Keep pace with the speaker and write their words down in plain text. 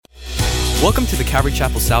Welcome to the Calvary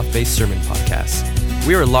Chapel South Bay Sermon Podcast.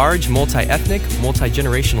 We are a large, multi-ethnic,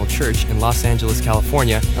 multi-generational church in Los Angeles,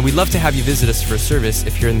 California, and we'd love to have you visit us for a service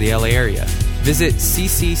if you're in the LA area. Visit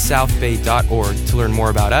ccsouthbay.org to learn more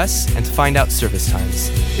about us and to find out service times.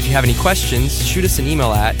 If you have any questions, shoot us an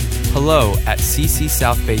email at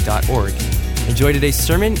hello@ccsouthbay.org. Enjoy today's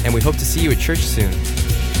sermon, and we hope to see you at church soon.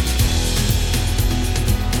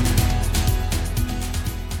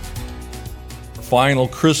 Final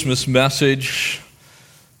Christmas message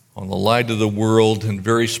on the light of the world, and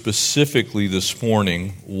very specifically this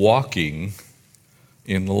morning, walking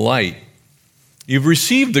in the light. You've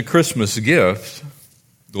received the Christmas gift.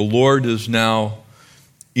 The Lord is now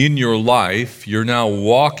in your life. You're now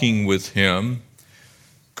walking with Him.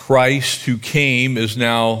 Christ who came is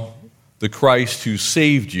now the Christ who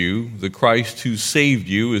saved you. The Christ who saved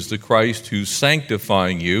you is the Christ who's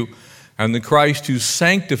sanctifying you. And the Christ who's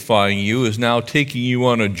sanctifying you is now taking you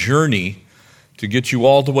on a journey to get you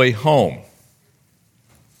all the way home.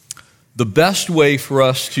 The best way for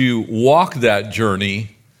us to walk that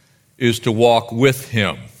journey is to walk with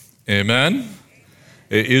Him. Amen?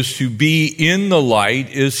 It is to be in the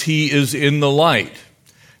light as He is in the light.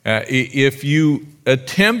 If you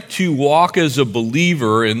attempt to walk as a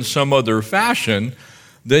believer in some other fashion,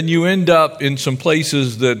 then you end up in some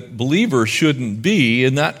places that believers shouldn't be,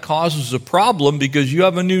 and that causes a problem because you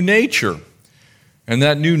have a new nature. And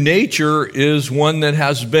that new nature is one that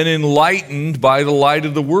has been enlightened by the light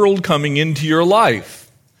of the world coming into your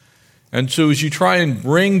life. And so as you try and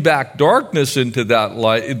bring back darkness into that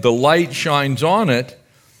light, the light shines on it,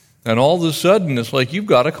 and all of a sudden it's like you've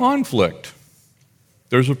got a conflict.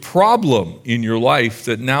 There's a problem in your life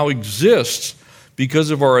that now exists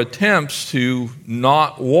because of our attempts to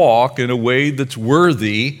not walk in a way that's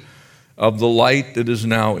worthy of the light that is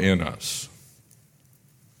now in us.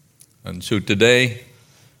 And so today,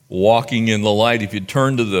 walking in the light, if you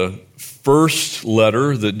turn to the first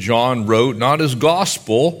letter that John wrote, not his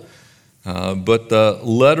gospel, but the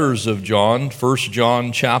letters of John, 1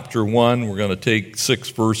 John chapter 1, we're going to take 6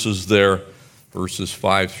 verses there, verses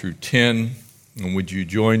 5 through 10. And would you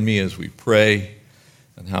join me as we pray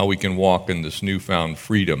and how we can walk in this newfound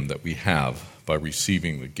freedom that we have by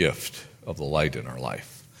receiving the gift of the light in our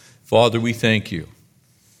life. Father, we thank you.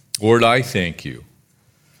 Lord, I thank you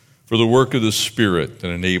for the work of the Spirit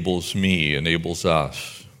that enables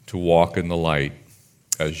us to walk in the light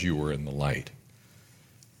as you were in the light.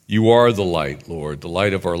 You are the light, Lord, the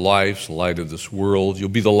light of our lives, the light of this world. You'll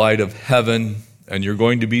be the light of heaven, and you're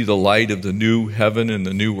going to be the light of the new heaven and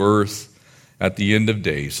the new earth at the end of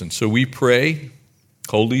days. And so we pray,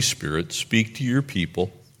 Holy Spirit, speak to your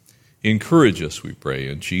people. Encourage us, we pray,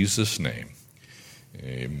 in Jesus' name.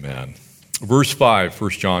 Amen. Verse 5,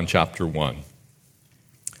 1 John chapter 1.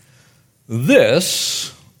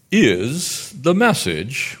 This is the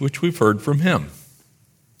message which we've heard from him.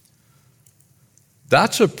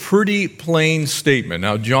 That's a pretty plain statement.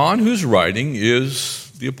 Now, John, who's writing,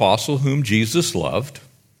 is the apostle whom Jesus loved.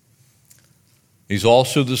 He's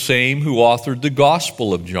also the same who authored the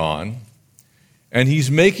Gospel of John. And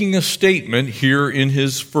he's making a statement here in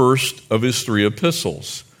his first of his 3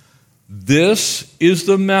 epistles. This is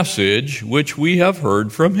the message which we have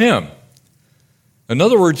heard from him. In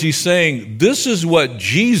other words, he's saying, this is what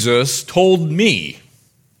Jesus told me.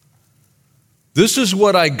 This is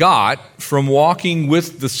what I got from walking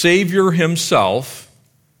with the Savior himself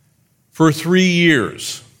for 3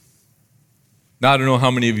 years. Now, I don't know how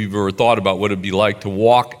many of you have ever thought about what it'd be like to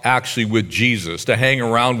walk actually with Jesus, to hang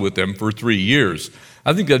around with him for 3 years.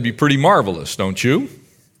 I think that'd be pretty marvelous, don't you?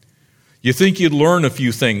 You think you'd learn a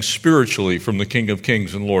few things spiritually from the King of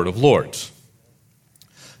Kings and Lord of Lords.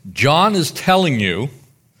 John is telling you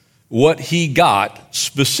what he got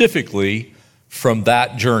specifically from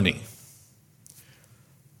that journey.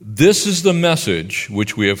 This is the message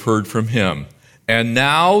which we have heard from him, and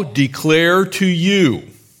now declare to you.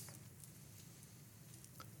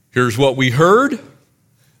 Here's what we heard.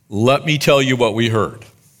 Let me tell you what we heard.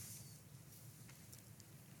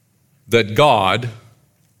 That God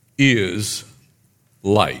is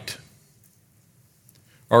light.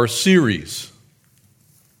 Our series,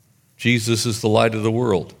 Jesus is the light of the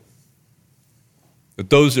world. That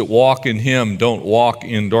those that walk in him don't walk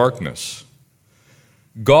in darkness.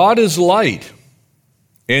 God is light,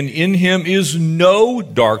 and in him is no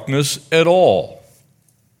darkness at all.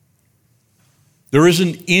 There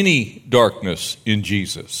isn't any darkness in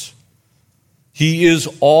Jesus. He is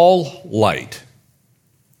all light.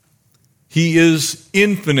 He is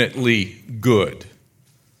infinitely good.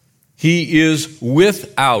 He is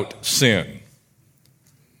without sin.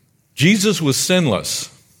 Jesus was sinless,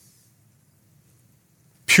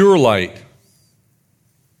 pure light,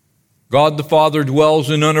 God the Father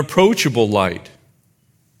dwells in unapproachable light.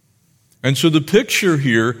 And so the picture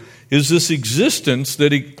here is this existence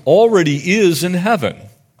that already is in heaven.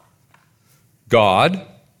 God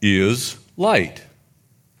is light.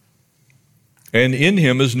 And in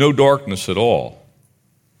him is no darkness at all.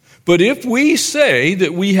 But if we say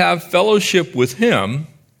that we have fellowship with him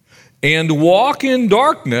and walk in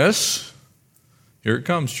darkness, here it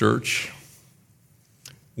comes, church,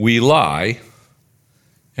 we lie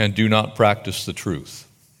and do not practice the truth.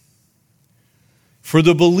 For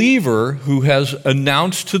the believer who has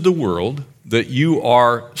announced to the world that you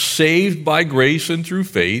are saved by grace and through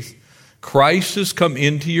faith, Christ has come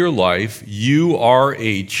into your life, you are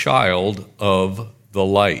a child of the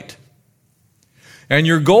light. And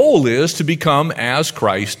your goal is to become as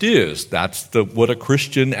Christ is. That's what a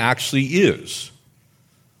Christian actually is.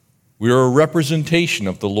 We are a representation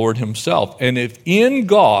of the Lord himself. And if in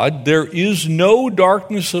God there is no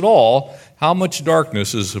darkness at all, how much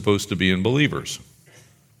darkness is supposed to be in believers?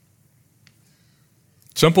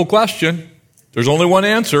 Simple question. There's only one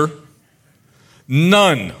answer.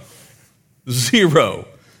 None. Zero.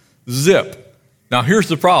 Zip. Now here's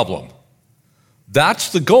the problem.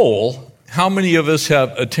 That's the goal. How many of us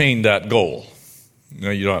have attained that goal? No,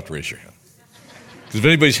 you don't have to raise your hand. Because if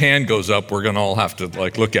anybody's hand goes up, we're going to all have to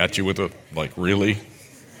look at you with a, really?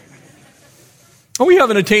 Well, we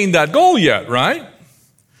haven't attained that goal yet, right?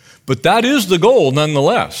 But that is the goal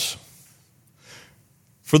nonetheless.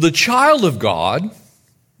 For the child of God,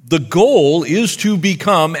 the goal is to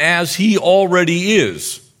become as he already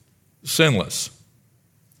is, sinless,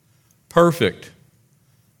 perfect,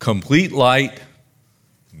 complete light,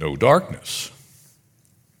 no darkness.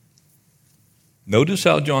 Notice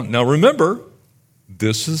how John, now remember,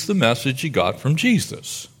 this is the message he got from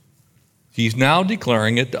Jesus. He's now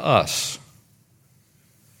declaring it to us.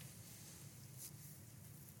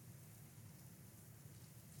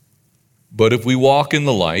 But if we walk in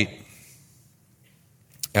the light,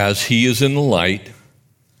 as he is in the light,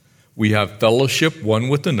 we have fellowship one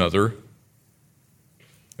with another.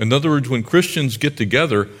 In other words, when Christians get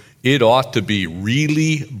together, it ought to be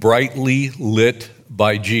really brightly lit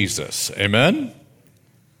by Jesus. Amen?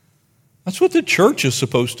 That's what the church is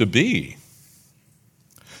supposed to be.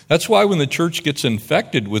 That's why when the church gets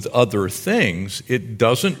infected with other things, it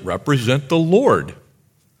doesn't represent the Lord.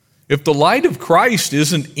 If the light of Christ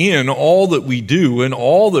isn't in all that we do and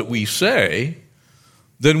all that we say,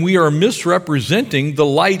 then we are misrepresenting the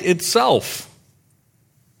light itself.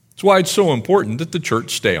 That's why it's so important that the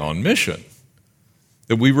church stay on mission,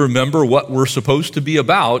 that we remember what we're supposed to be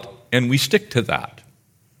about and we stick to that.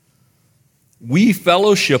 We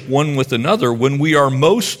fellowship one with another when we are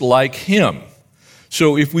most like him.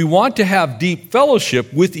 So if we want to have deep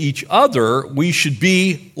fellowship with each other, we should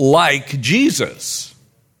be like Jesus.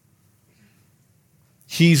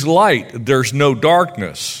 He's light, there's no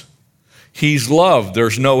darkness. He's love,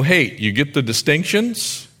 there's no hate. You get the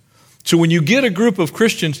distinctions? So when you get a group of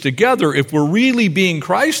Christians together, if we're really being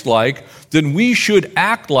Christ-like, then we should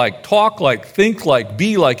act like, talk like, think like,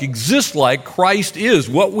 be like, exist like Christ is,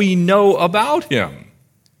 what we know about him.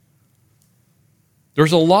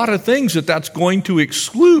 There's a lot of things that's going to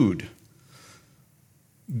exclude.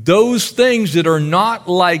 Those things that are not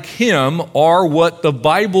like him are what the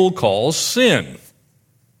Bible calls sin,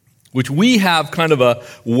 which we have kind of a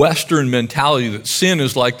Western mentality that sin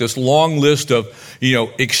is like this long list of,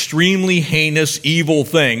 extremely heinous, evil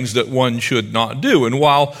things that one should not do. And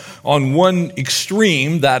while on one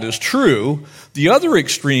extreme that is true, the other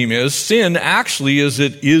extreme is sin actually, as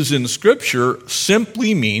it is in Scripture,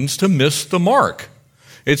 simply means to miss the mark.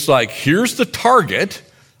 It's like, here's the target.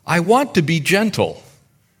 I want to be gentle.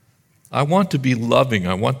 I want to be loving.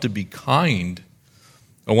 I want to be kind.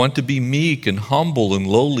 I want to be meek and humble and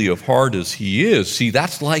lowly of heart as he is. See,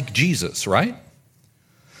 that's like Jesus, right?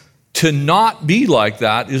 To not be like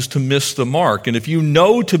that is to miss the mark. And if you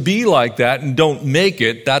know to be like that and don't make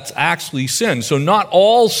it, that's actually sin. So not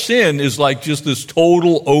all sin is like just this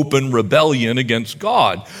total open rebellion against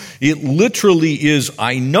God. It literally is,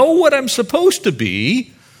 I know what I'm supposed to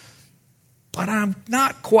be, but I'm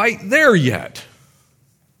not quite there yet.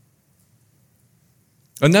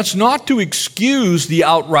 And that's not to excuse the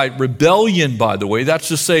outright rebellion, by the way. That's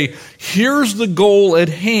to say, here's the goal at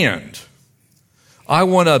hand. I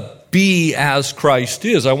want to be as Christ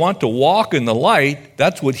is. I want to walk in the light.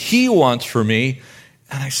 That's what he wants for me.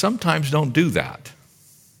 And I sometimes don't do that.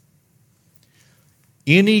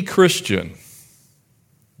 Any Christian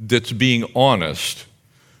that's being honest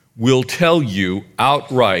will tell you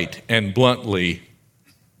outright and bluntly,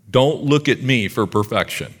 don't look at me for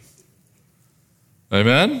perfection.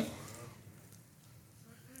 Amen?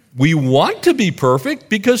 We want to be perfect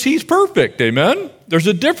because he's perfect, amen? There's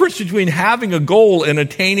a difference between having a goal and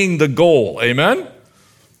attaining the goal, amen?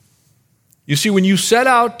 You see, when you set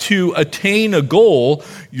out to attain a goal,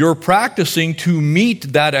 you're practicing to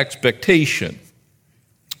meet that expectation.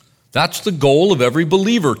 That's the goal of every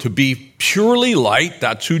believer, to be purely light.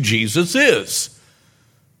 That's who Jesus is.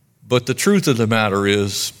 But the truth of the matter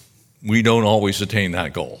is, we don't always attain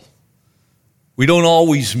that goal. We don't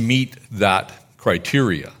always meet that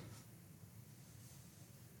criteria.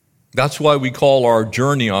 That's why we call our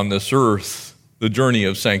journey on this earth the journey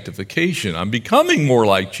of sanctification. I'm becoming more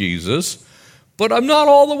like Jesus, but I'm not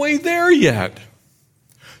all the way there yet.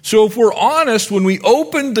 So if we're honest, when we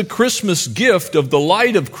open the Christmas gift of the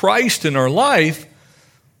light of Christ in our life,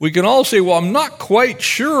 we can all say, well, I'm not quite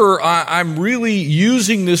sure I'm really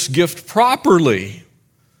using this gift properly.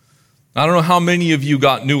 I don't know how many of you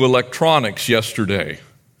got new electronics yesterday,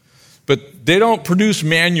 but they don't produce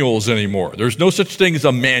manuals anymore. There's no such thing as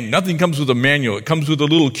a manual. Nothing comes with a manual. It comes with a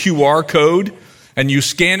little QR code, and you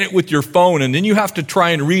scan it with your phone, and then you have to try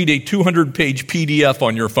and read a 200-page PDF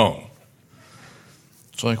on your phone.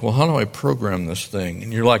 It's like, well, how do I program this thing?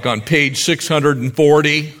 And you're like on page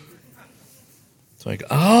 640. It's like,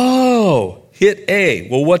 oh, hit A.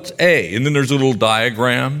 Well, what's A? And then there's a little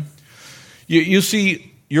diagram. You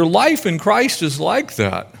see, your life in Christ is like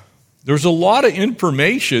that. There's a lot of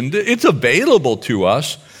information. It's available to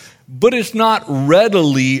us, but it's not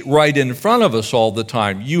readily right in front of us all the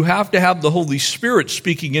time. You have to have the Holy Spirit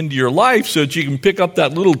speaking into your life so that you can pick up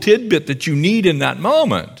that little tidbit that you need in that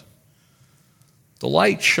moment. The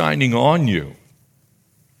light shining on you.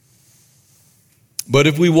 But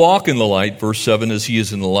if we walk in the light, verse 7, as he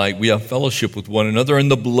is in the light, we have fellowship with one another, and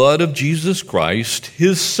the blood of Jesus Christ,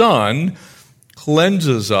 his Son,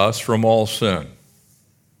 cleanses us from all sin.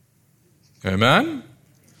 Amen?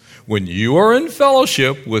 When you are in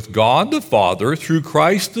fellowship with God the Father through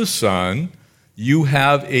Christ the Son, you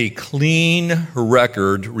have a clean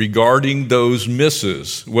record regarding those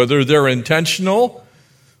misses, whether they're intentional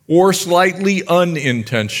or slightly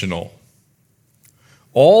unintentional.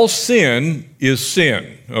 All sin is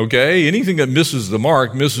sin, okay? Anything that misses the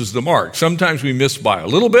mark misses the mark. Sometimes we miss by a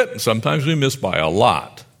little bit, and sometimes we miss by a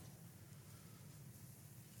lot.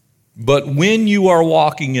 But when you are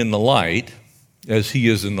walking in the light, as he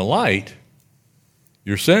is in the light,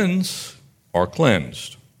 your sins are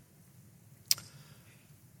cleansed.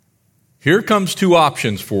 Here comes two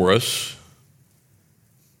options for us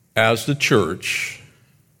as the church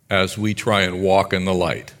as we try and walk in the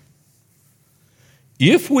light.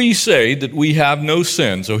 If we say that we have no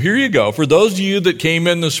sin, so here you go, for those of you that came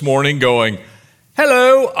in this morning going,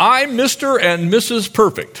 hello, I'm Mr. and Mrs.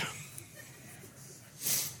 Perfect.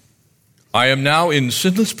 I am now in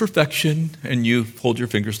sinless perfection, and you hold your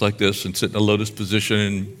fingers like this and sit in a lotus position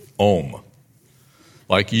in Om.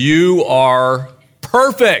 Like you are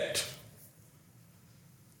perfect.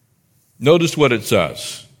 Notice what it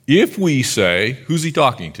says. If we say, who's he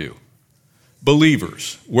talking to?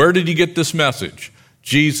 Believers. Where did he get this message?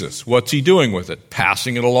 Jesus. What's he doing with it?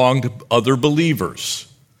 Passing it along to other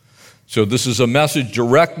believers. So this is a message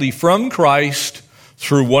directly from Christ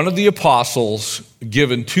through one of the apostles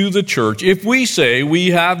given to the church. If we say we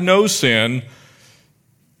have no sin,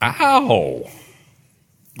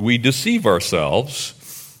 we deceive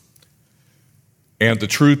ourselves, and the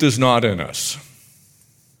truth is not in us.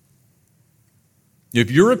 If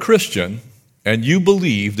you're a Christian and you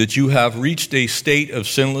believe that you have reached a state of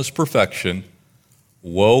sinless perfection,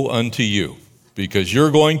 woe unto you, because you're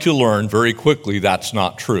going to learn very quickly that's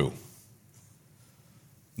not true.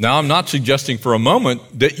 Now, I'm not suggesting for a moment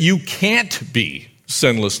that you can't be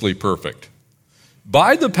sinlessly perfect.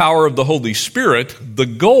 By the power of the Holy Spirit, the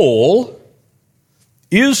goal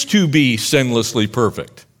is to be sinlessly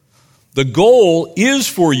perfect. The goal is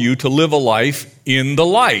for you to live a life in the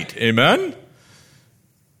light. Amen?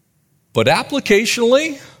 But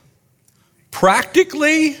applicationally,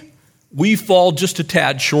 practically, we fall just a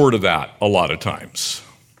tad short of that a lot of times.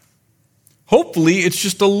 Hopefully, it's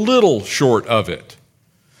just a little short of it.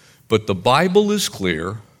 But the Bible is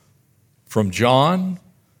clear from John,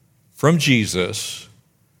 from Jesus,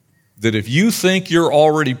 that if you think you're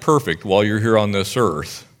already perfect while you're here on this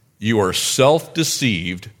earth, you are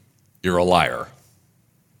self-deceived, you're a liar.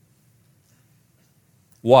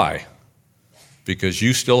 Why? Because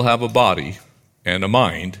you still have a body and a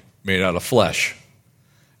mind made out of flesh.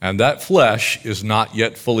 And that flesh is not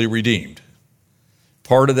yet fully redeemed.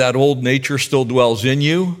 Part of that old nature still dwells in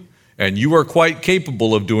you, and you are quite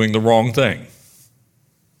capable of doing the wrong thing.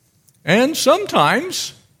 And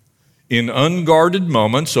sometimes in unguarded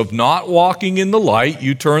moments of not walking in the light,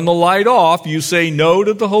 you turn the light off, you say no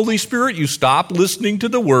to the Holy Spirit, you stop listening to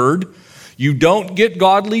the Word, you don't get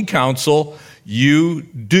godly counsel, you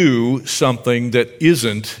do something that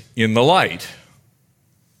isn't in the light.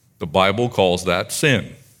 The Bible calls that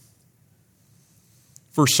sin.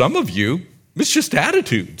 For some of you, it's just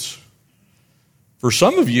attitudes. For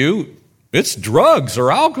some of you, it's drugs or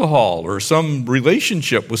alcohol or some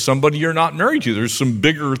relationship with somebody you're not married to. There's some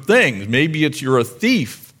bigger things. Maybe it's you're a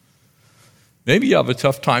thief. Maybe you have a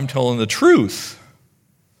tough time telling the truth.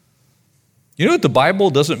 You know what? The Bible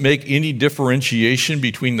doesn't make any differentiation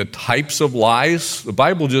between the types of lies. The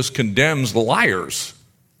Bible just condemns the liars,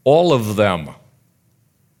 all of them.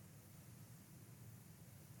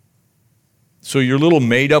 So your little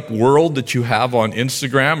made-up world that you have on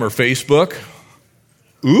Instagram or Facebook,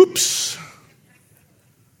 oops.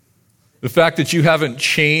 The fact that you haven't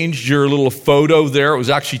changed your little photo there, it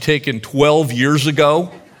was actually taken 12 years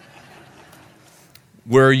ago,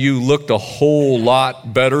 where you looked a whole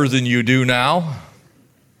lot better than you do now.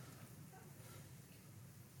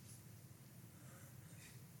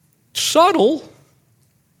 Subtle,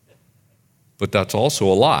 but that's also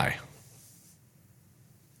a lie.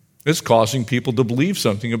 It's causing people to believe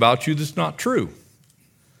something about you that's not true.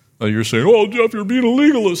 Now you're saying, oh, Jeff, you're being a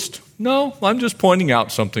legalist. No, I'm just pointing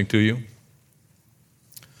out something to you.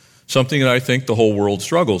 Something that I think the whole world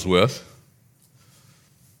struggles with,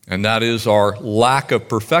 and that is our lack of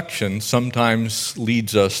perfection sometimes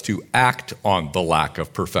leads us to act on the lack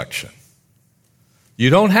of perfection. You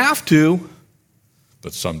don't have to,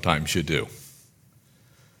 but sometimes you do.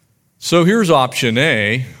 So here's option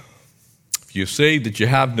A. If you say that you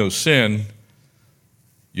have no sin,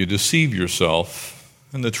 you deceive yourself,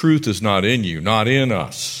 and the truth is not in you, not in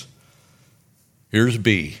us. Here's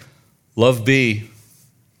B. Love B.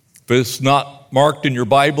 If it's not marked in your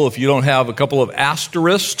Bible, if you don't have a couple of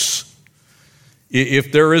asterisks,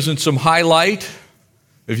 if there isn't some highlight,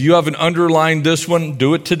 if you haven't underlined this one,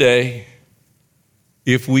 do it today.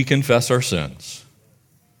 If we confess our sins.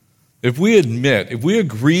 If we admit, if we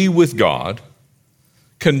agree with God,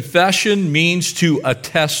 confession means to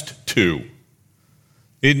attest to.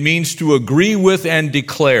 It means to agree with and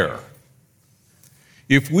declare.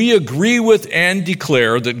 If we agree with and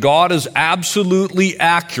declare that God is absolutely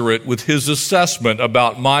accurate with his assessment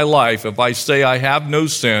about my life, if I say I have no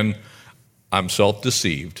sin, I'm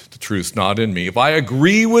self-deceived. The truth's not in me. If I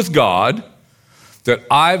agree with God that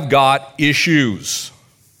I've got issues,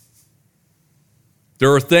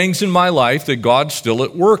 there are things in my life that God's still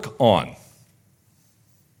at work on.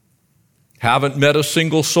 Haven't met a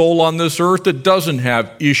single soul on this earth that doesn't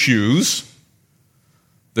have issues,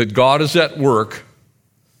 that God is at work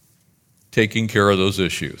taking care of those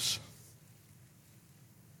issues.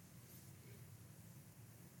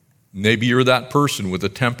 Maybe you're that person with a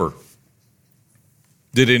temper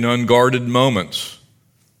that in unguarded moments,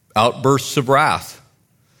 outbursts of wrath.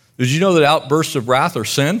 Did you know that outbursts of wrath are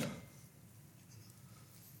sin?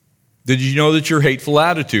 Did you know that your hateful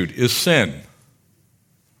attitude is sin?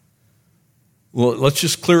 Well, let's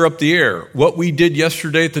just clear up the air. What we did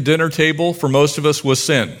yesterday at the dinner table for most of us was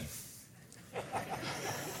sin.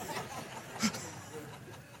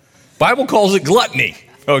 Bible calls it gluttony,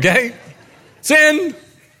 okay? Sin.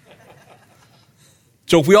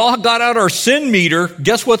 So if we all got out our sin meter,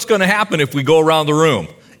 guess what's going to happen if we go around the room?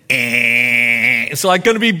 It's like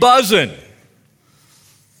going to be buzzing.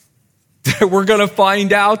 We're going to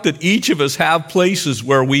find out that each of us have places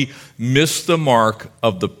where we miss the mark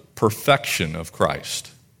of the perfection of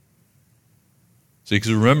Christ. So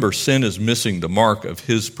because remember, sin is missing the mark of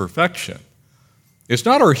his perfection. It's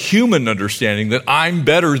not our human understanding that I'm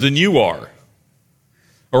better than you are,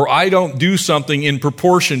 or I don't do something in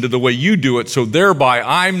proportion to the way you do it, so thereby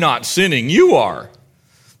I'm not sinning, you are.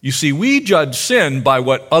 You see, we judge sin by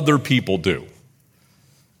what other people do.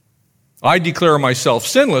 I declare myself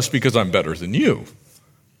sinless because I'm better than you.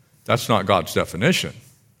 That's not God's definition.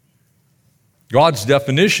 God's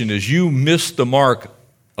definition is you miss the mark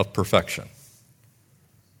of perfection,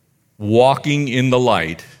 walking in the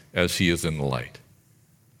light as he is in the light.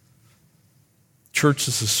 Church,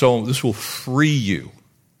 this will free you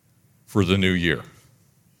for the new year.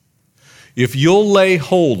 If you'll lay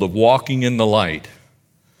hold of walking in the light,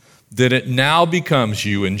 then it now becomes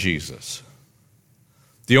you and Jesus.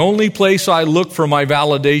 The only place I look for my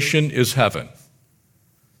validation is heaven.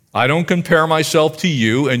 I don't compare myself to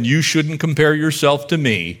you, and you shouldn't compare yourself to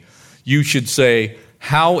me. You should say,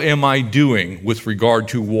 how am I doing with regard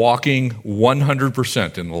to walking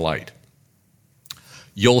 100% in the light?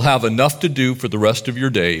 You'll have enough to do for the rest of your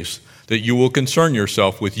days that you will concern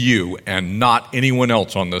yourself with you and not anyone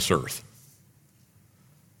else on this earth.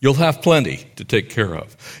 You'll have plenty to take care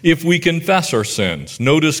of. If we confess our sins,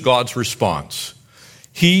 notice God's response.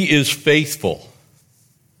 He is faithful.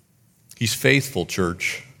 He's faithful,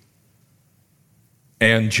 church,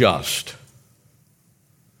 and just.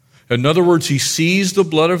 In other words, he sees the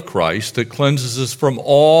blood of Christ that cleanses us from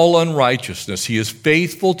all unrighteousness. He is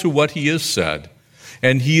faithful to what he has said,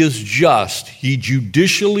 and he is just. He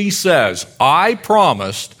judicially says, I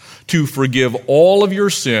promised to forgive all of your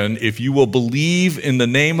sin if you will believe in the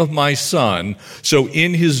name of my Son. So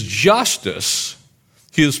in his justice,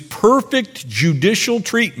 his perfect judicial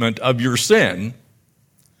treatment of your sin,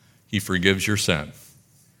 he forgives your sin.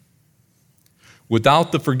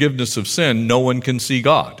 Without the forgiveness of sin, no one can see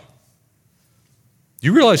God. Do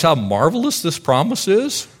you realize how marvelous this promise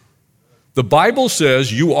is? The Bible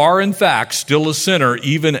says you are, in fact, still a sinner,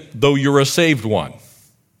 even though you're a saved one.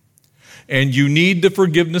 And you need the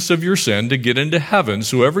forgiveness of your sin to get into heaven.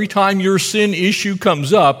 So every time your sin issue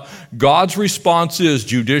comes up, God's response is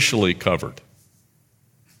judicially covered.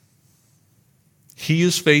 He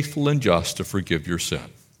is faithful and just to forgive your sin.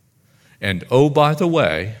 And oh, by the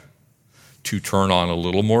way, to turn on a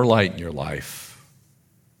little more light in your life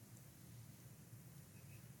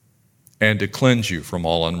and to cleanse you from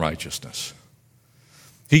all unrighteousness.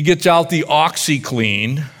 He gets out the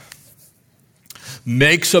OxyClean,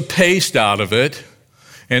 makes a paste out of it,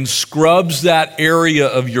 and scrubs that area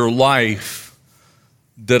of your life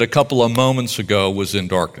that a couple of moments ago was in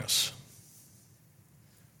darkness.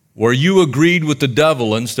 Where you agreed with the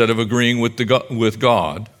devil instead of agreeing with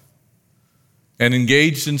God and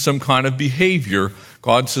engaged in some kind of behavior,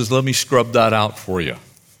 God says, let me scrub that out for you.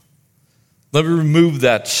 Let me remove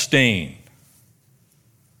that stain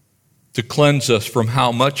to cleanse us from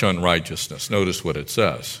how much unrighteousness? Notice what it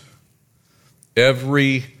says.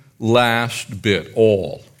 Every last bit,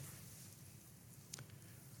 all.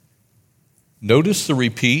 Notice the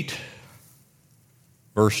repeat,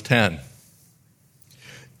 verse 10.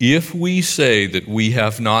 If we say that we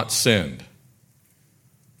have not sinned,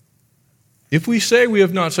 if we say we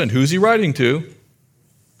have not sinned, who's he writing to?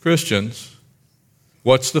 Christians.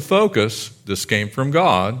 What's the focus? This came from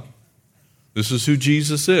God. This is who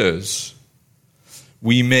Jesus is.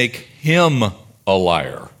 We make him a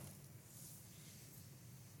liar,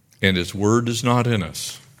 and his word is not in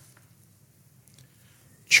us.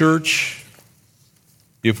 Church,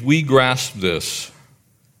 if we grasp this,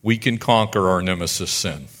 we can conquer our nemesis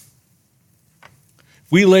sin.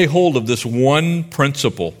 If we lay hold of this one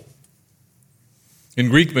principle, in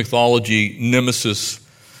Greek mythology, Nemesis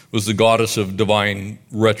was the goddess of divine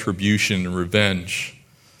retribution and revenge.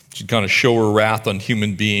 She'd kind of show her wrath on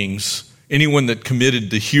human beings. Anyone that committed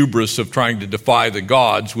the hubris of trying to defy the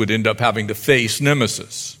gods would end up having to face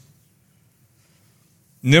Nemesis.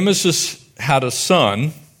 Nemesis had a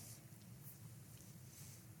son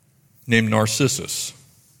named Narcissus.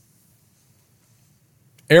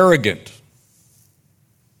 Arrogant,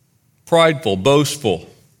 prideful, boastful.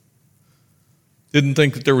 Didn't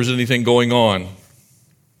think that there was anything going on.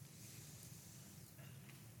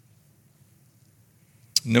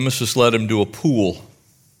 Nemesis led him to a pool,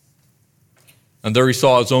 and there he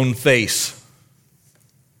saw his own face.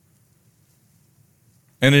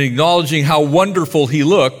 And in acknowledging how wonderful he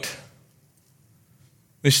looked,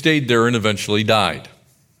 they stayed there and eventually died.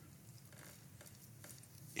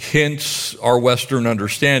 Hence our Western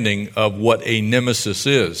understanding of what a nemesis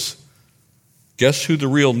is. Guess who the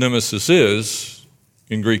real nemesis is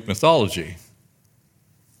in Greek mythology?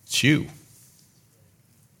 It's you.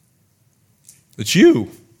 It's you.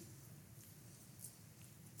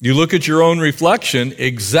 You look at your own reflection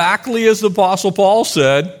exactly as the Apostle Paul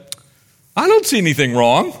said, I don't see anything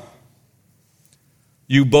wrong.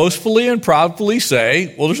 You boastfully and proudly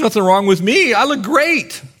say, well, there's nothing wrong with me. I look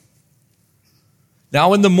great.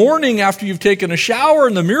 Now, in the morning after you've taken a shower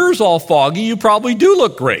and the mirror's all foggy, you probably do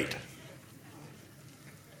look great.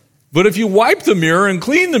 But if you wipe the mirror and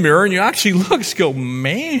clean the mirror and you actually look, you go,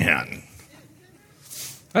 man,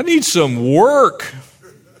 I need some work.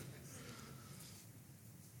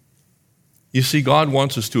 You see, God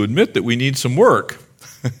wants us to admit that we need some work,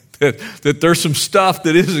 that there's some stuff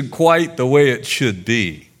that isn't quite the way it should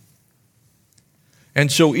be. And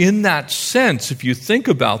so in that sense, if you think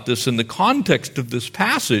about this in the context of this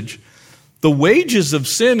passage, the wages of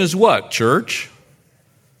sin is what, church?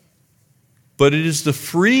 But it is the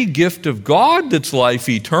free gift of God that's life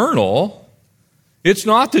eternal. It's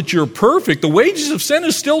not that you're perfect. The wages of sin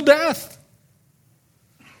is still death.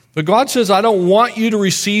 But God says, I don't want you to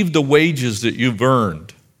receive the wages that you've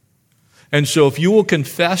earned. And so if you will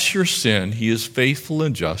confess your sin, he is faithful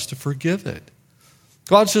and just to forgive it.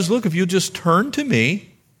 God says, look, if you just turn to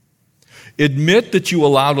me, admit that you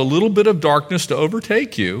allowed a little bit of darkness to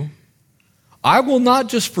overtake you, I will not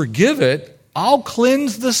just forgive it, I'll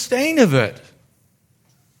cleanse the stain of it.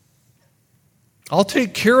 I'll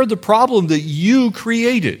take care of the problem that you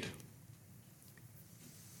created.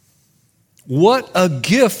 What a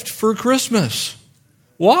gift for Christmas.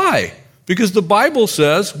 Why? Because the Bible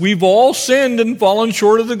says we've all sinned and fallen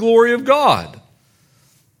short of the glory of God.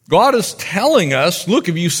 God is telling us, look,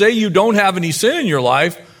 if you say you don't have any sin in your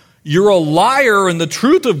life, you're a liar and the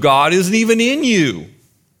truth of God isn't even in you.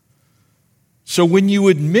 So when you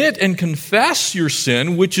admit and confess your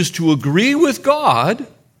sin, which is to agree with God,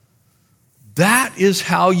 that is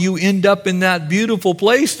how you end up in that beautiful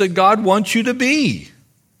place that God wants you to be.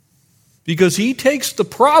 Because he takes the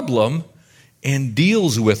problem and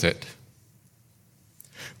deals with it.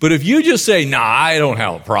 But if you just say, nah, I don't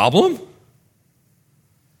have a problem.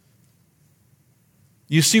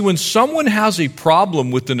 You see, when someone has a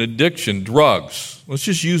problem with an addiction, drugs, let's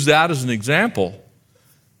just use that as an example.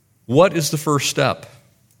 What is the first step?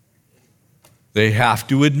 They have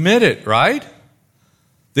to admit it, right?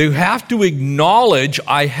 They have to acknowledge,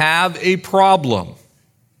 I have a problem.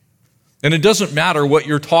 And it doesn't matter what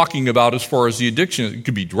you're talking about as far as the addiction. It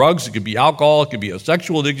could be drugs, it could be alcohol, it could be a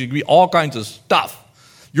sexual addiction, it could be all kinds of stuff.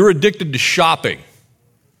 You're addicted to shopping.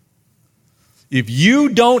 If you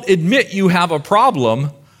don't admit you have a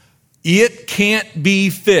problem, it can't be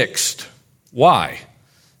fixed. Why?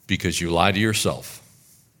 Because you lie to yourself.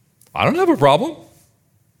 I don't have a problem.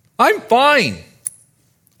 I'm fine.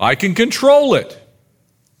 I can control it.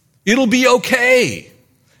 It'll be okay.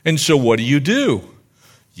 And so what do?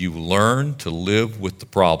 You learn to live with the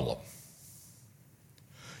problem.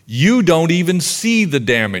 You don't even see the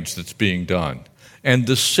damage that's being done. And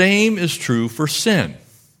the same is true for sin.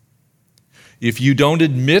 If you don't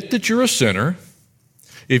admit that you're a sinner,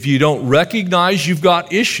 if you don't recognize you've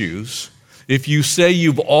got issues, if you say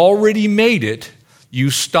you've already made it,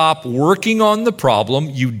 you stop working on the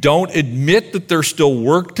problem, you don't admit that there's still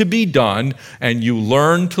work to be done, and you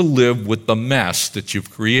learn to live with the mess that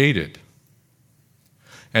you've created.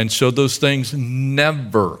 And so those things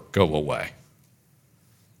never go away.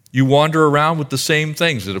 You wander around with the same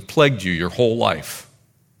things that have plagued you your whole life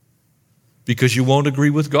because you won't agree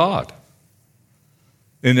with God.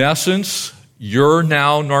 In essence, you're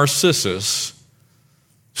now Narcissus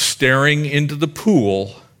staring into the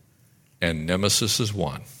pool, and Nemesis is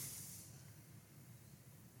won.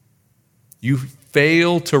 You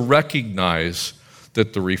fail to recognize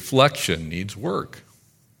that the reflection needs work.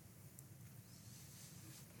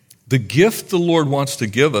 The gift the Lord wants to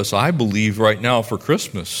give us, I believe, right now for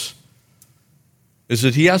Christmas, is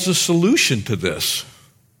that he has a solution to this.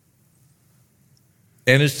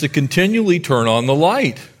 And it's to continually turn on the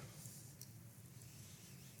light.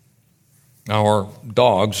 Now, our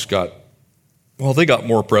dogs got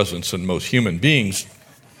more presents than most human beings.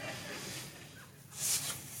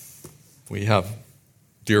 We have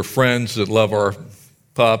dear friends that love our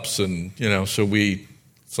pups, and, so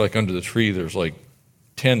it's like under the tree, there's like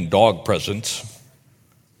 10 dog presents.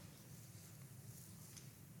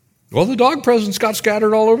 Well, the dog presents got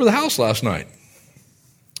scattered all over the house last night,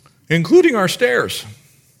 including our stairs.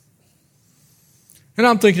 And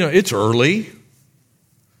I'm thinking, it's early.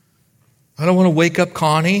 I don't want to wake up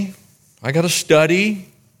Connie. I got to study.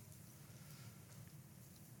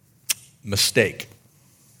 Mistake.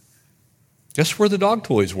 Guess where the dog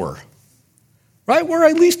toys were? Right where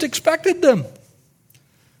I least expected them.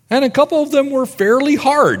 And a couple of them were fairly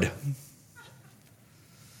hard.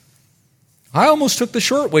 I almost took the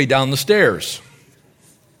short way down the stairs.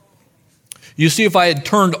 You see, if I had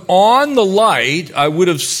turned on the light, I would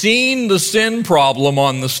have seen the sin problem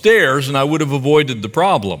on the stairs, and I would have avoided the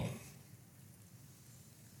problem.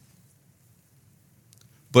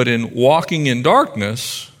 But in walking in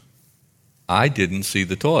darkness, I didn't see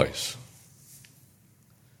the toys.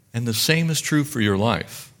 And the same is true for your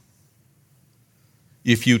life.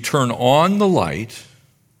 If you turn on the light,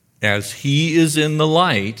 as he is in the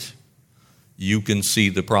light, you can see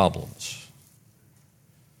the problems.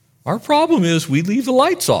 Our problem is we leave the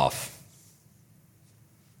lights off.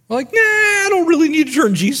 We're like, I don't really need to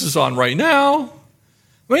turn Jesus on right now.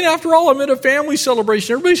 I mean, after all, I'm at a family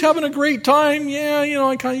celebration. Everybody's having a great time. Yeah,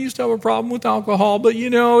 I kind of used to have a problem with alcohol, but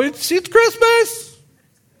it's Christmas.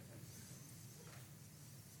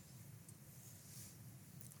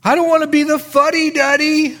 I don't want to be the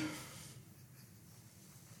fuddy-duddy.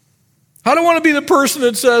 I don't want to be the person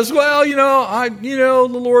that says, well, the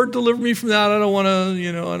Lord delivered me from that. I don't want to,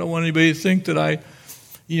 I don't want anybody to think that I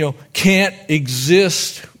can't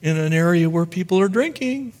exist in an area where people are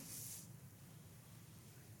drinking.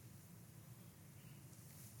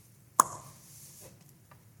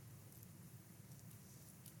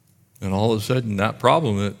 And all of a sudden, that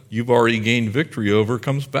problem that you've already gained victory over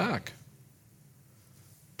comes back.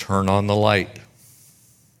 Turn on the light.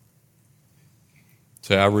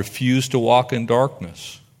 Say, I refuse to walk in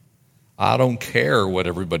darkness. I don't care what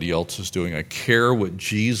everybody else is doing. I care what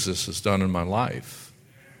Jesus has done in my life.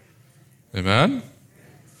 Amen?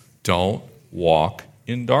 Don't walk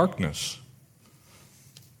in darkness.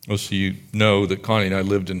 Most of you know that Connie and I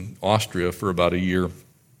lived in Austria for about a year.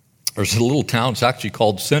 There's a little town, it's actually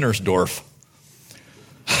called Sinnersdorf.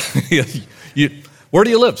 Where do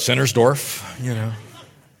you live? Sinnersdorf,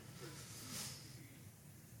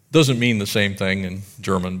 Doesn't mean the same thing in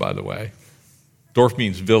German, by the way. Dorf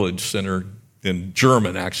means village, Sinner in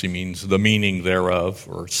German actually means the meaning thereof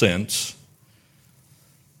or since.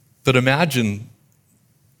 But imagine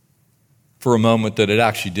for a moment that it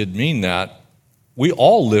actually did mean that. We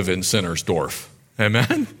all live in Sinnersdorf.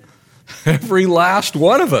 Amen? Every last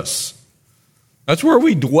one of us. That's where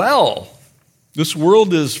we dwell. This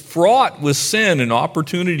world is fraught with sin and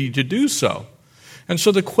opportunity to do so. And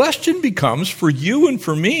so the question becomes for you and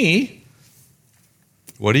for me,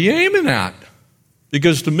 what are you aiming at?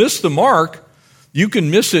 Because to miss the mark, you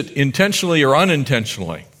can miss it intentionally or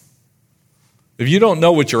unintentionally. If you don't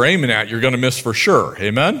know what you're aiming at, you're going to miss for sure.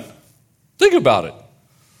 Amen? Think about it.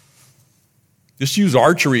 Just use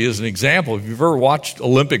archery as an example. If you've ever watched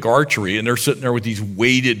Olympic archery and they're sitting there with these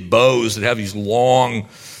weighted bows that have these long,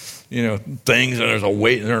 things, and there's a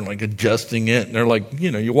weight, and they're like adjusting it, and they're like,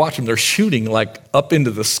 you watch them, they're shooting like up into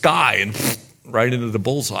the sky and right into the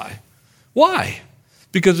bullseye. Why?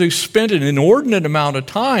 Because they've spent an inordinate amount of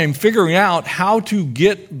time figuring out how to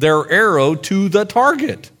get their arrow to the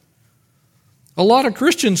target. A lot of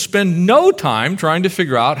Christians spend no time trying to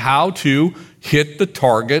figure out how to hit the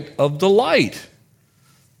target of the light.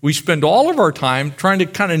 We spend all of our time trying to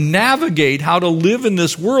kind of navigate how to live in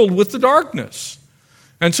this world with the darkness.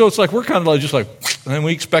 And so it's like we're kind of just like, and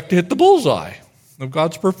we expect to hit the bullseye of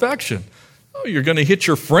God's perfection. Oh, you're going to hit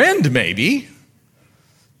your friend maybe.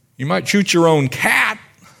 You might shoot your own cat.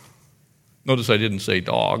 Notice I didn't say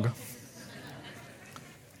dog.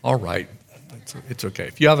 All right. It's okay.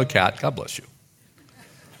 If you have a cat, God bless you.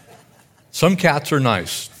 Some cats are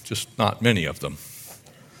nice, just not many of them.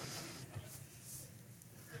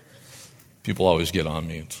 People always get on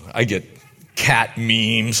me. I get cat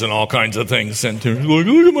memes and all kinds of things sent to me. Like,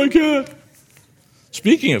 look at my cat.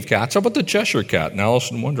 Speaking of cats, how about the Cheshire Cat in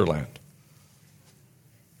Alice in Wonderland?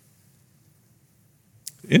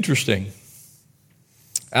 Interesting.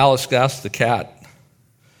 Alice asked the cat,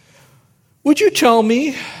 would you tell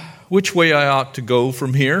me which way I ought to go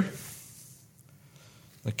from here?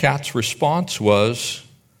 The cat's response was,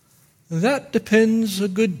 that depends a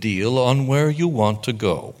good deal on where you want to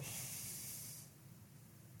go.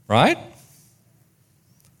 Right?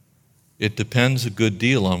 It depends a good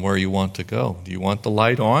deal on where you want to go. Do you want the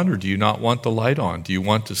light on or do you not want the light on? Do you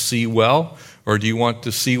want to see well or do you want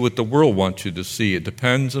to see what the world wants you to see? It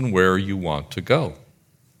depends on where you want to go.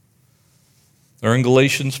 There in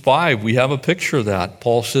Galatians 5, we have a picture of that.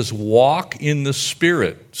 Paul says, walk in the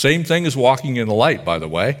Spirit. Same thing as walking in the light, by the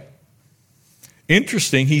way.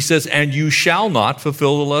 Interesting, he says, and you shall not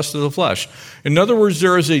fulfill the lust of the flesh. In other words,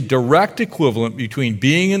 there is a direct equivalent between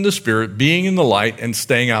being in the Spirit, being in the light, and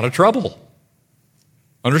staying out of trouble.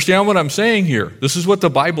 Understand what I'm saying here? This is what the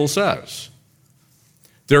Bible says.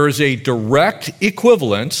 There is a direct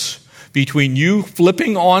equivalence between you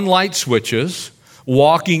flipping on light switches,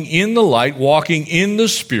 walking in the light, walking in the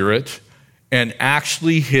Spirit, and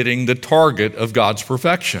actually hitting the target of God's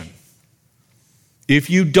perfection. If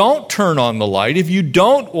you don't turn on the light, if you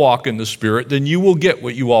don't walk in the Spirit, then you will get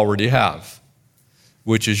what you already have,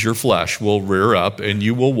 which is your flesh will rear up and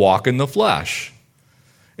you will walk in the flesh.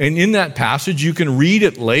 And in that passage, you can read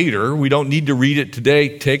it later. We don't need to read it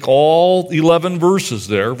today. Take all 11 verses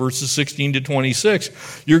there, verses 16 to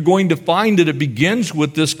 26. You're going to find that it begins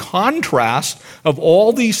with this contrast of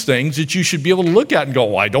all these things that you should be able to look at and go,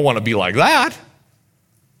 well, I don't want to be like that.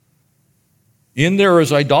 In there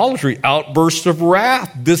is idolatry, outbursts of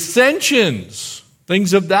wrath, dissensions,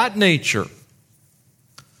 things of that nature.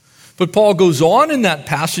 But Paul goes on in that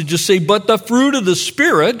passage to say, but the fruit of the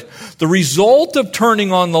Spirit, the result of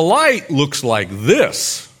turning on the light, looks like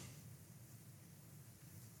this.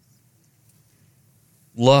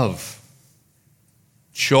 Love,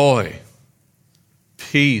 joy,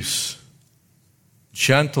 peace,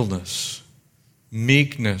 gentleness,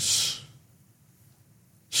 meekness,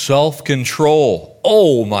 self-control.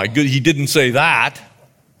 Oh my goodness, he didn't say that.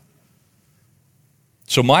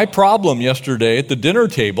 So my problem yesterday at the dinner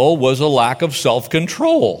table was a lack of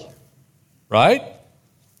self-control, right?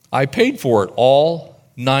 I paid for it all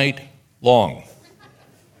night long.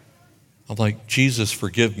 I'm like, Jesus,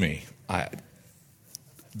 forgive me.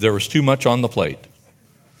 There was too much on the plate.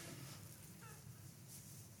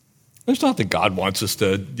 It's not that God wants us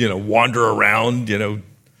to, wander around,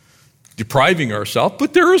 depriving ourselves,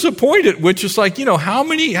 but there is a point at which it's like, how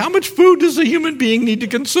much food does a human being need to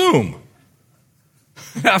consume?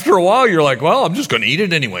 After a while, you're like, well, I'm just going to eat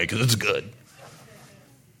it anyway because it's good.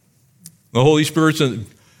 The Holy Spirit says,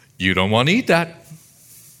 you don't want to eat that.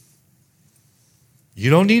 You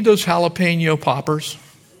don't need those jalapeno poppers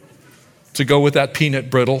to go with that peanut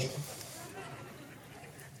brittle.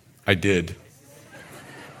 I did.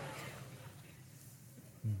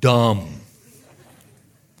 Dumb.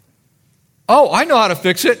 Oh, I know how to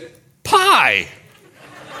fix it. Pie.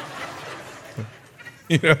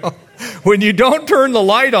 When you don't turn the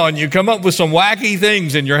light on, you come up with some wacky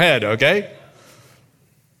things in your head, okay?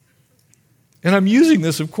 And I'm using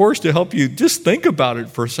this, of course, to help you just think about it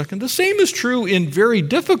for a second. The same is true in very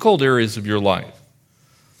difficult areas of your life.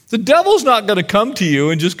 The devil's not going to come to you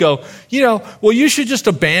and just go, well, you should just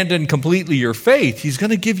abandon completely your faith. He's going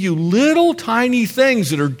to give you little tiny things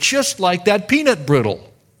that are just like that peanut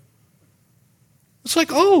brittle. It's like,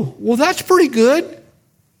 oh, well, that's pretty good.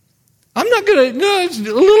 I'm not going to, a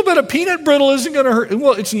little bit of peanut brittle isn't going to hurt.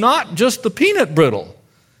 Well, it's not just the peanut brittle.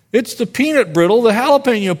 It's the peanut brittle, the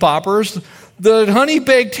jalapeno poppers, the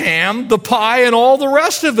honey-baked ham, the pie, and all the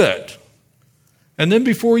rest of it. And then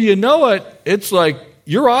before you know it, it's like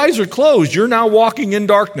your eyes are closed. You're now walking in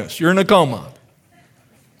darkness. You're in a coma.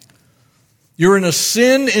 You're in a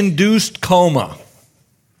sin-induced coma.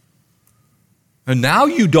 And now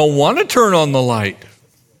you don't want to turn on the light.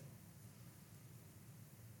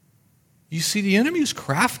 You see, the enemy is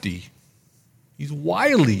crafty. He's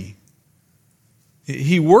wily.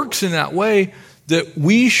 He works in that way that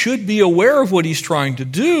we should be aware of what he's trying to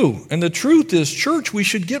do. And the truth is, church, we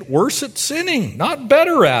should get worse at sinning, not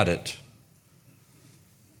better at it.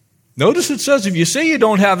 Notice it says, if you say you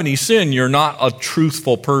don't have any sin, you're not a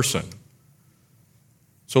truthful person.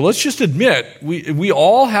 So let's just admit, we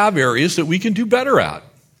all have areas that we can do better at.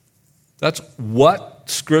 That's what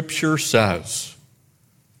Scripture says.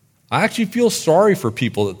 I actually feel sorry for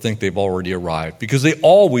people that think they've already arrived because they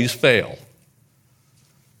always fail.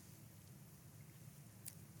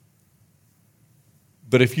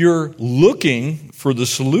 But if you're looking for the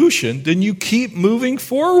solution, then you keep moving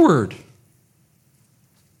forward.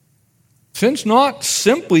 Sin's not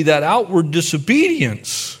simply that outward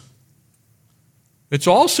disobedience. It's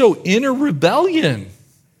also inner rebellion.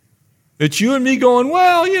 It's you and me going,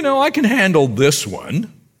 well, I can handle this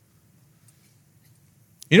one.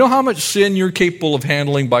 You know how much sin you're capable of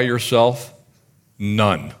handling by yourself?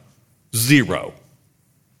 None. Zero.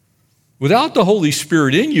 Without the Holy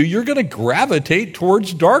Spirit in you, you're going to gravitate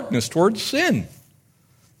towards darkness, towards sin.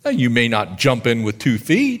 Now, you may not jump in with 2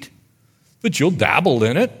 feet, but you'll dabble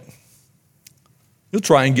in it. You'll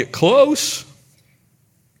try and get close.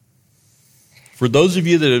 For those of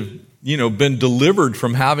you that have, been delivered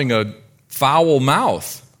from having a foul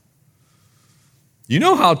mouth, you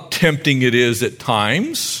know how tempting it is at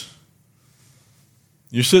times.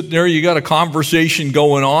 You're sitting there, you got a conversation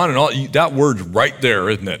going on, and that word's right there,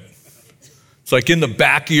 isn't it? It's like in the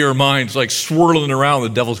back of your mind, it's like swirling around. The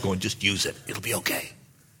devil's going, just use it. It'll be okay.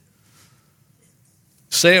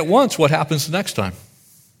 Say it once, what happens the next time?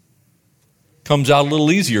 Comes out a little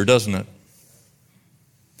easier, doesn't it?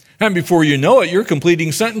 And before you know it, you're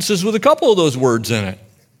completing sentences with a couple of those words in it.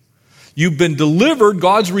 You've been delivered.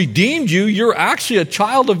 God's redeemed you. You're actually a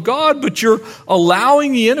child of God, but you're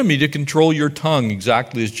allowing the enemy to control your tongue,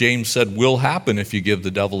 exactly as James said will happen if you give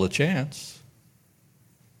the devil a chance.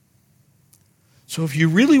 So if you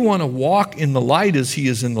really want to walk in the light as he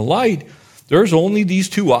is in the light, there's only these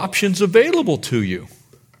 2 options available to you.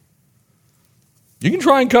 You can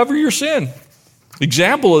try and cover your sin.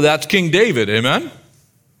 Example of that's King David, amen?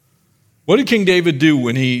 What did King David do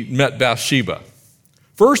when he met Bathsheba?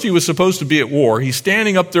 First, he was supposed to be at war. He's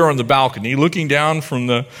standing up there on the balcony, looking down from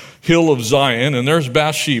the hill of Zion, and there's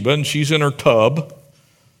Bathsheba, and she's in her tub.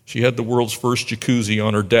 She had the world's first jacuzzi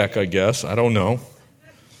on her deck, I guess. I don't know.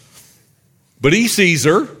 But he sees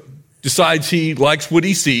her, decides he likes what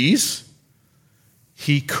he sees.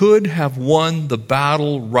 He could have won the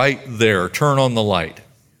battle right there. Turn on the light.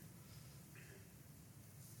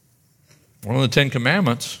 One of the 10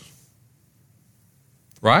 Commandments.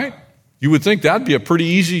 Right? You would think that'd be a pretty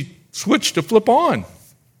easy switch to flip on.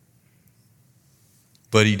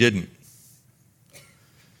 But he didn't.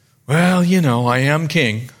 Well, I am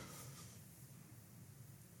king.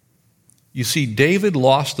 You see, David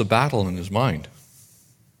lost the battle in his mind.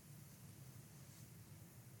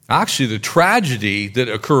 Actually, the tragedy that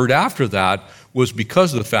occurred after that was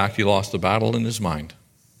because of the fact he lost the battle in his mind.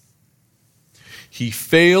 He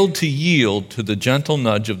failed to yield to the gentle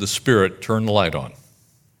nudge of the Spirit, turn the light on.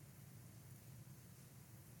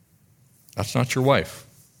 That's not your wife.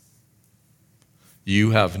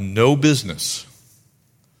 You have no business.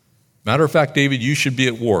 Matter of fact, David, you should be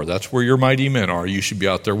at war. That's where your mighty men are. You should be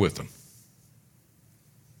out there with them.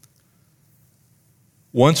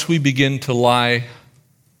 Once we begin to lie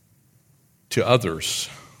to others,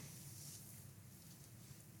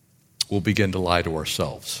 we'll begin to lie to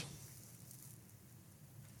ourselves.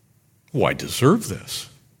 Oh, I deserve this.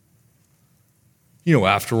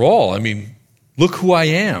 After all, look who I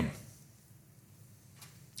am.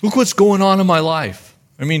 Look what's going on in my life.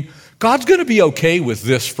 God's going to be okay with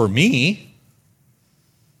this for me.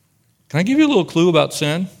 Can I give you a little clue about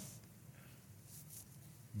sin?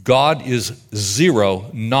 God is zero,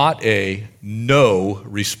 not a no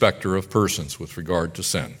respecter of persons with regard to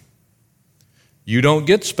sin. You don't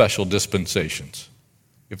get special dispensations.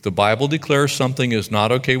 If the Bible declares something is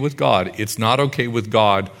not okay with God, it's not okay with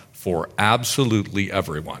God for absolutely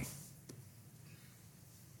everyone.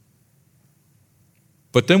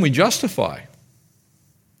 But then we justify.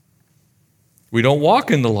 We don't walk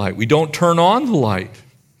in the light. We don't turn on the light.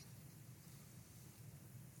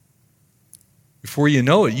 Before you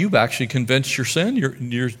know it, you've actually convinced your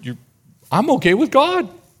sin. I'm okay with God,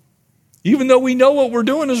 even though we know what we're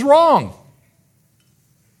doing is wrong.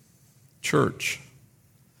 Church,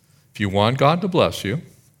 if you want God to bless you,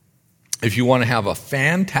 if you want to have a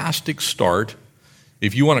fantastic start,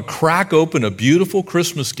 if you want to crack open a beautiful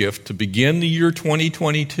Christmas gift to begin the year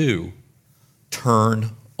 2022, turn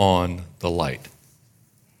on the light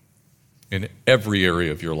in every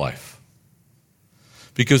area of your life.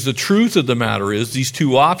 Because the truth of the matter is these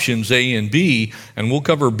two options, A and B, and we'll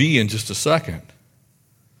cover B in just a second.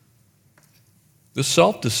 This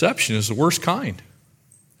self-deception is the worst kind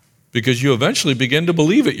because you eventually begin to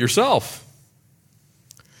believe it yourself.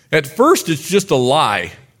 At first, it's just a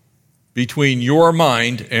lie between your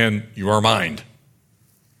mind and your mind.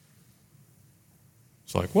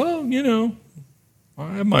 It's like, well,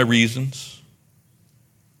 I have my reasons.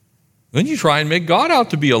 Then you try and make God out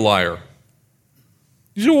to be a liar.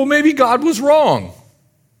 You say, well, maybe God was wrong.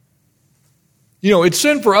 It's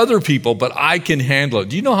sin for other people, but I can handle it.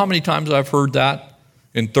 Do you know how many times I've heard that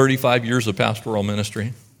in 35 years of pastoral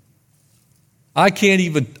ministry? I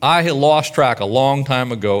had lost track a long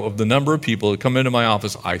time ago of the number of people that come into my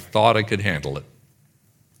office. I thought I could handle it.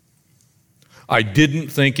 I didn't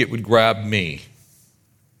think it would grab me.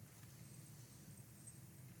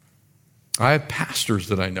 I have pastors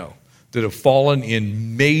that I know that have fallen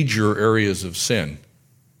in major areas of sin.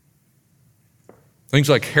 Things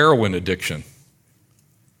like heroin addiction.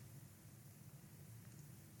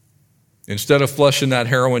 Instead of flushing that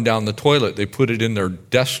heroin down the toilet, they put it in their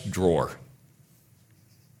desk drawer.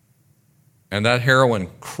 And that heroin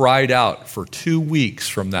cried out for 2 weeks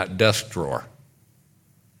from that desk drawer.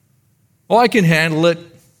 Oh, I can handle it.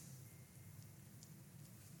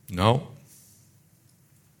 No.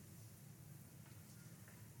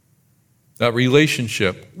 That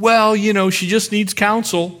relationship, well, she just needs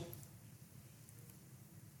counsel.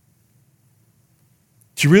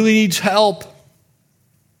 She really needs help.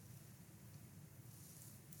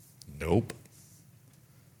 Nope.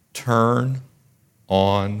 Turn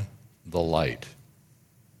on the light.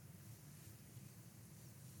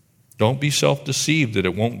 Don't be self-deceived that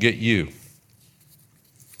it won't get you,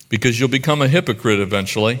 because you'll become a hypocrite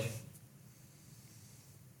eventually.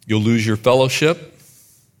 You'll lose your fellowship.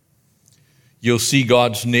 You'll see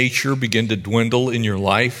God's nature begin to dwindle in your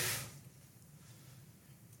life.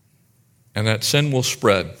 And that sin will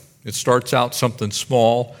spread. It starts out something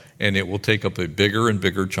small, and it will take up a bigger and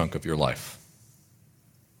bigger chunk of your life.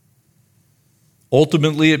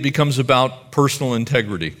 Ultimately, it becomes about personal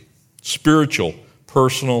integrity, spiritual,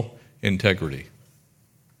 personal integrity.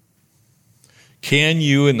 Can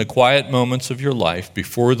you, in the quiet moments of your life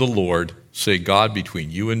before the Lord, say, God,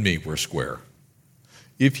 between you and me, we're square?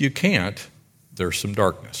 If you can't, there's some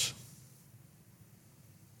darkness.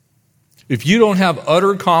 If you don't have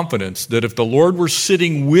utter confidence that if the Lord were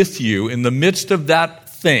sitting with you in the midst of that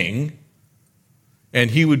thing,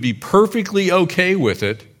 and he would be perfectly okay with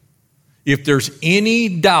it, if there's any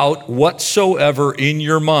doubt whatsoever in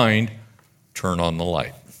your mind, turn on the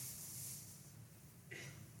light.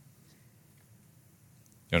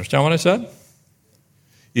 You understand what I said?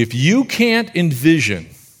 If you can't envision,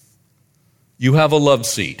 you have a love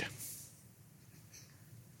seat.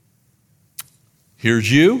 Here's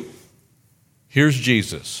you, Here's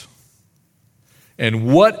Jesus.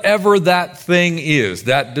 And whatever that thing is,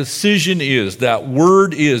 that decision is, that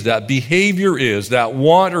word is, that behavior is, that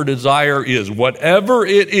want or desire is, whatever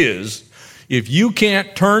it is, if you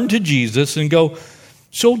can't turn to Jesus and go,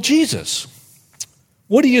 so Jesus,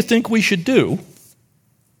 what do you think we should do?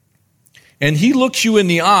 And he looks you in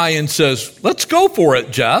the eye and says, let's go for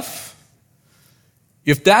it, Jeff.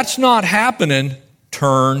 If that's not happening,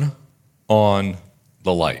 turn on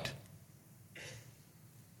the light.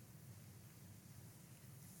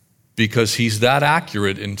 Because he's that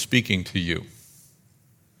accurate in speaking to you.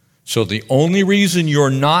 So the only reason you're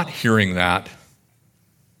not hearing that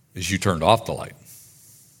is you turned off the light.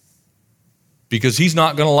 Because he's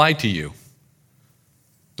not going to lie to you.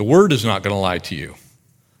 The Word is not going to lie to you.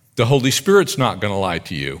 The Holy Spirit's not going to lie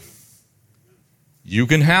to you. You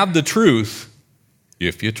can have the truth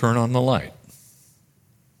if you turn on the light.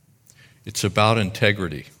 It's about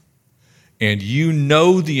integrity. And you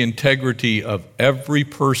know the integrity of every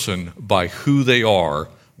person by who they are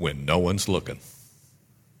when no one's looking.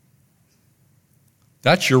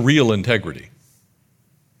 That's your real integrity.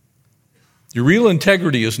 Your real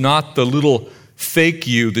integrity is not the little fake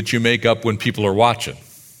you that you make up when people are watching.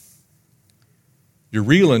 Your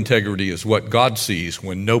real integrity is what God sees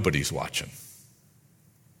when nobody's watching.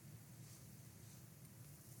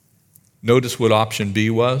 Notice what option B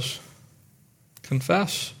was.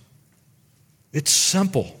 Confess. It's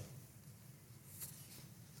simple.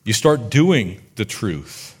 You start doing the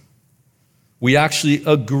truth. We actually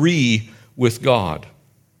agree with God.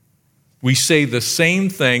 We say the same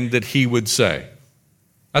thing that he would say.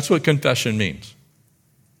 That's what confession means.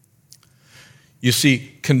 You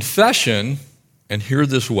see, confession, and hear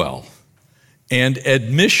this well, and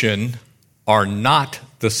admission are not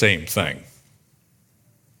the same thing.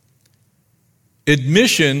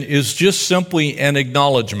 Admission is just simply an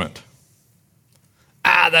acknowledgement.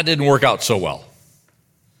 That didn't work out so well.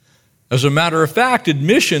 As a matter of fact,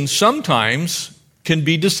 admission sometimes can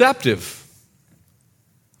be deceptive.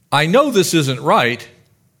 I know this isn't right,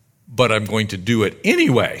 but I'm going to do it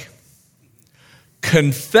anyway.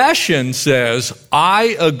 Confession says,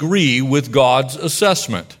 I agree with God's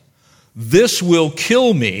assessment. This will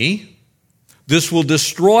kill me, this will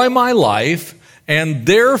destroy my life, and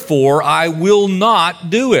therefore I will not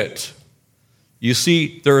do it. You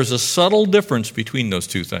see, there is a subtle difference between those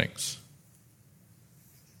two things.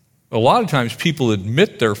 A lot of times people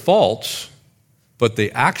admit their faults, but they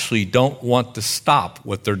actually don't want to stop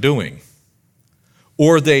what they're doing.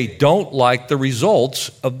 Or they don't like the results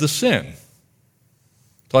of the sin.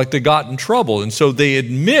 It's like they got in trouble, and so they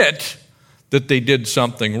admit that they did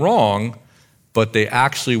something wrong, but they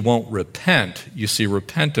actually won't repent. You see,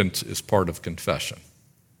 repentance is part of confession.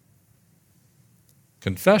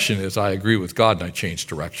 Confession is, I agree with God and I change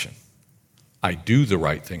direction. I do the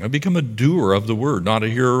right thing. I become a doer of the word, not a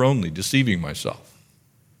hearer only, deceiving myself.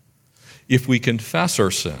 If we confess our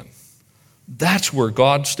sin, that's where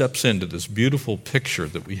God steps into this beautiful picture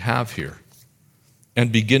that we have here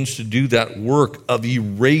and begins to do that work of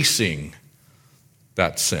erasing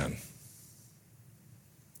that sin,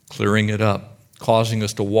 clearing it up, causing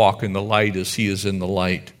us to walk in the light as he is in the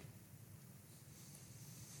light.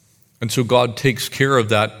 And so God takes care of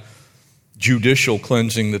that judicial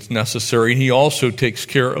cleansing that's necessary, and he also takes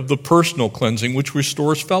care of the personal cleansing, which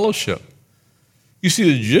restores fellowship. You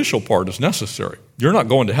see, the judicial part is necessary. You're not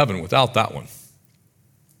going to heaven without that one.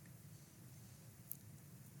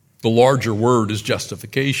 The larger word is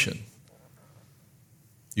justification.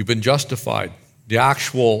 You've been justified. The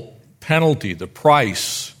actual penalty, the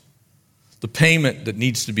price, the payment that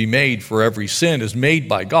needs to be made for every sin is made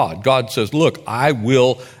by God. God says, look, I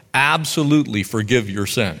will absolutely forgive your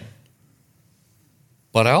sin.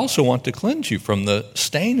 But I also want to cleanse you from the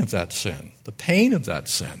stain of that sin, the pain of that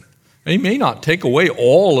sin. And he may not take away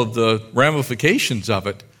all of the ramifications of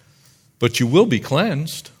it, but you will be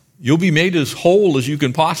cleansed. You'll be made as whole as you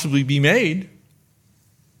can possibly be made.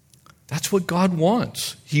 That's what God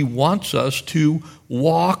wants. He wants us to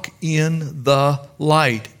walk in the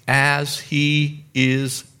light as he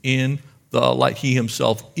is in the light. He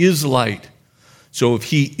himself is light. So if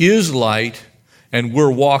he is light and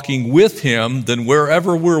we're walking with him, then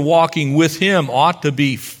wherever we're walking with him ought to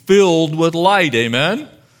be filled with light. Amen?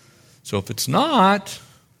 So if it's not,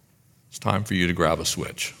 it's time for you to grab a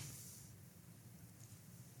switch.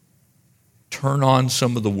 Turn on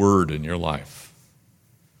some of the word in your life.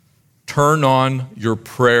 Turn on your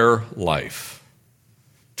prayer life.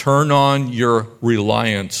 Turn on your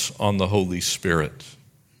reliance on the Holy Spirit.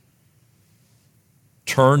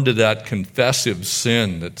 Turn to that confessive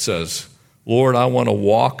sin that says, Lord, I want to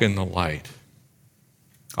walk in the light.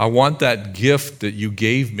 I want that gift that you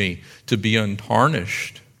gave me to be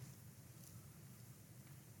untarnished.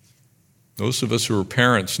 Most of us who are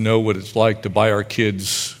parents know what it's like to buy our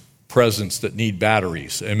kids presents that need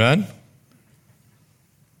batteries. Amen?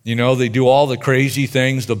 You know, they do all the crazy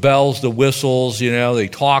things, the bells, the whistles, they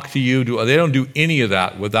talk to you. They don't do any of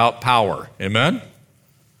that without power. Amen?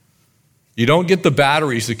 You don't get the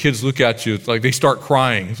batteries, the kids look at you, it's like they start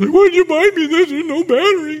crying. It's like, why'd you buy me this? There's no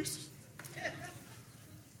batteries.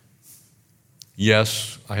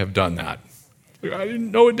 Yes, I have done that. I didn't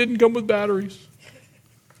know it didn't come with batteries.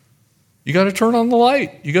 You got to turn on the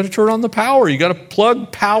light. You got to turn on the power. You got to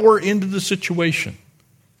plug power into the situation.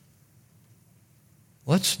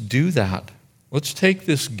 Let's do that. Let's take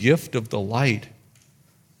this gift of the light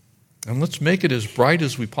and let's make it as bright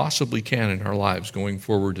as we possibly can in our lives going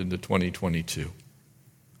forward into 2022.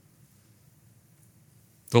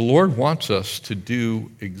 The Lord wants us to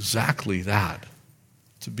do exactly that,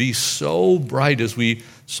 to be so bright as we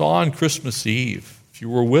saw on Christmas Eve. If you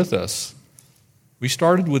were with us, we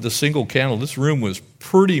started with a single candle. This room was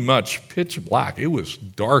pretty much pitch black. It was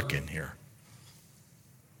dark in here.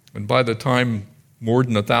 And by the time more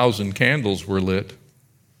than 1,000 candles were lit,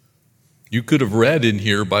 you could have read in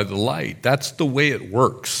here by the light. That's the way it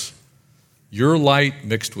works. Your light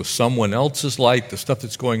mixed with someone else's light, the stuff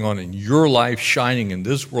that's going on in your life shining in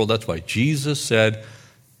this world. That's why Jesus said,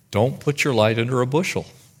 don't put your light under a bushel.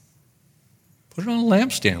 Put it on a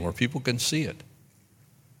lampstand where people can see it.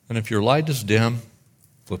 And if your light is dim,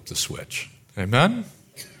 flip the switch. Amen?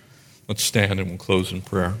 Let's stand and we'll close in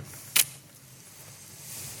prayer.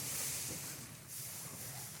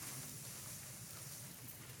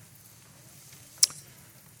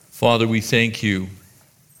 Father, we thank you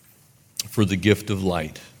for the gift of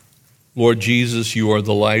light. Lord Jesus, you are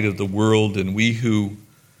the light of the world, and we who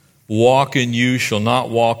walk in you shall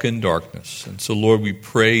not walk in darkness. And so, Lord, we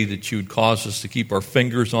pray that you would cause us to keep our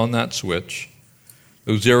fingers on that switch.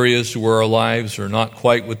 Those areas where our lives are not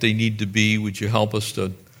quite what they need to be, would you help us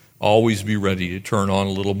to always be ready to turn on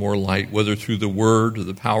a little more light, whether through the Word or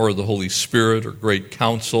the power of the Holy Spirit or great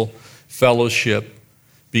counsel, fellowship,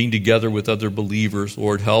 being together with other believers.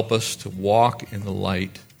 Lord, help us to walk in the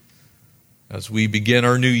light. As we begin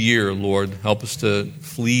our new year, Lord, help us to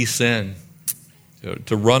flee sin,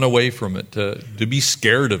 to run away from it, to be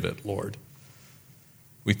scared of it, Lord.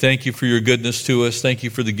 We thank you for your goodness to us. Thank you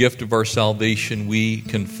for the gift of our salvation. We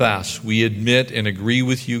confess, we admit and agree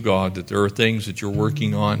with you, God, that there are things that you're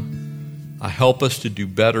working on. Help us to do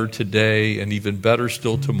better today and even better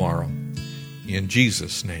still tomorrow. In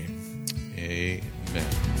Jesus' name, amen.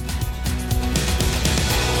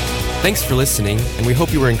 Thanks for listening, and we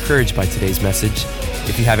hope you were encouraged by today's message.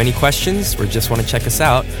 If you have any questions or just want to check us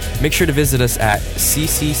out, make sure to visit us at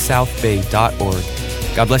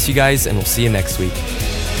ccsouthbay.org. God bless you guys, and we'll see you next week.